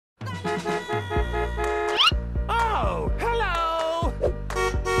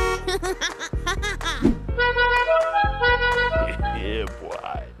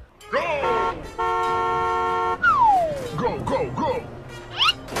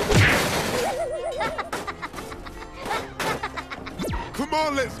Come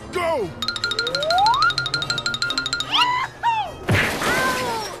on, let's go!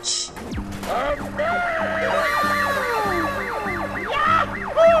 Ouch! Yeah,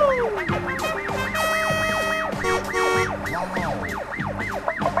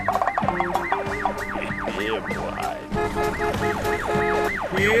 boy.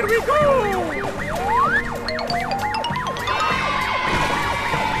 Here we go!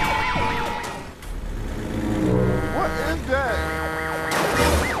 What is that?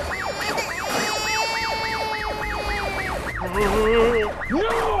 No!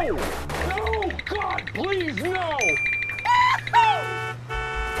 No! God, please, no!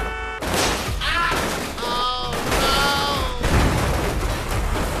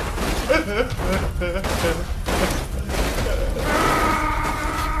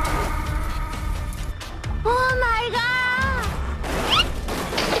 Oh my God!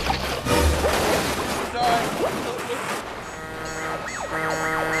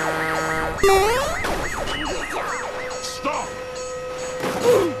 Stop!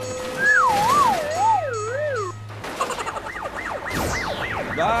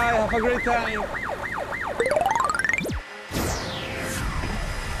 Bye, have a great time.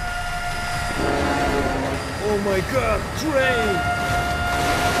 Oh my God, train!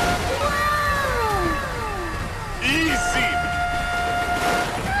 Easy!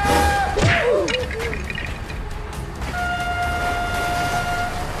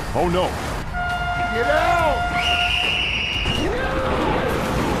 Oh no! Get out!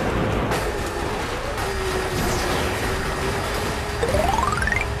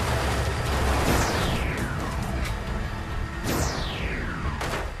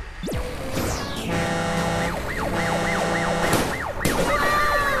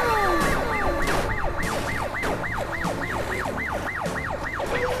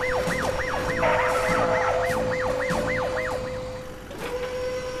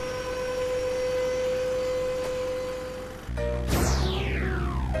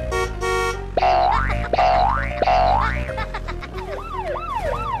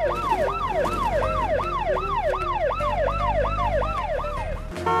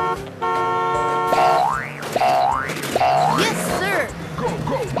 Yes, sir! Go,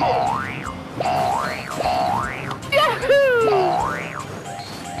 go, go!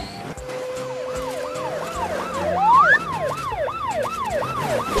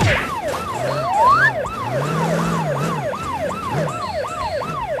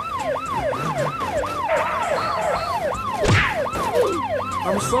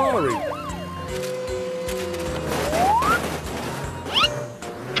 I'm sorry.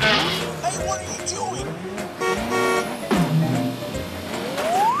 Hey, what are you doing?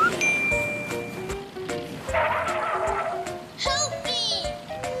 Help me!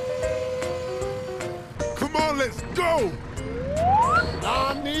 Come on, let's go!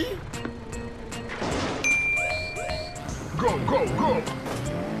 Nani? Go, go, go!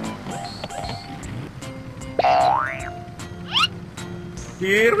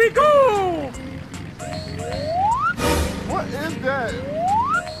 Here we go! What is that?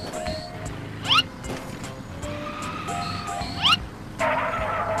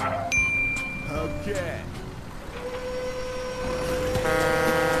 Okay.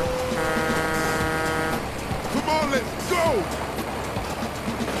 Come on, let's go!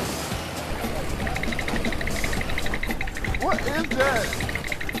 What is that?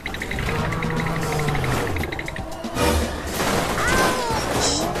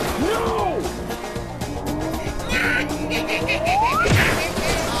 No!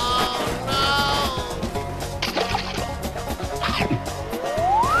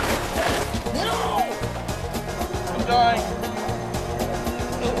 I'm dying.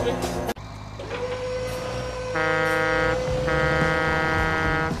 Help me.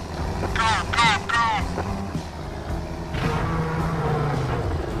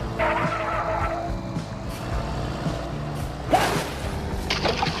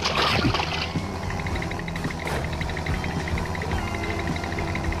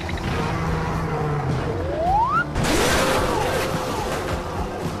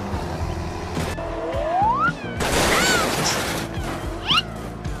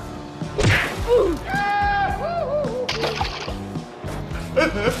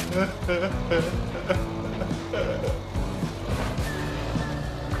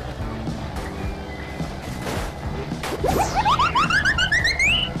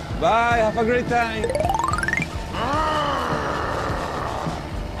 Bye, have a great time.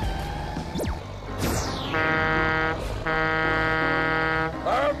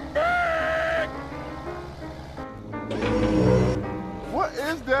 I'm back! What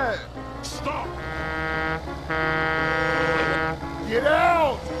is that? Stop! Get Get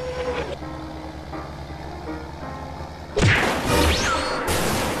out!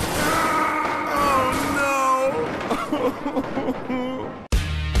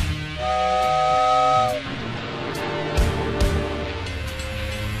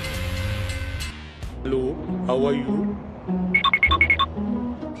 Hello, how are you?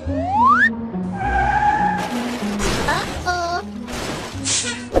 Uh-oh.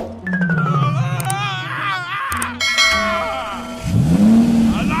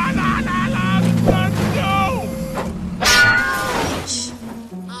 Ouch.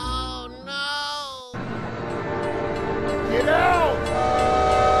 Oh, no. Get out!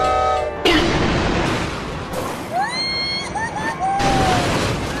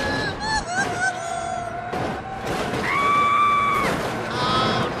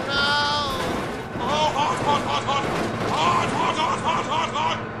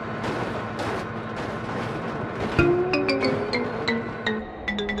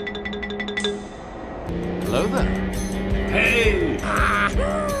 Hello there.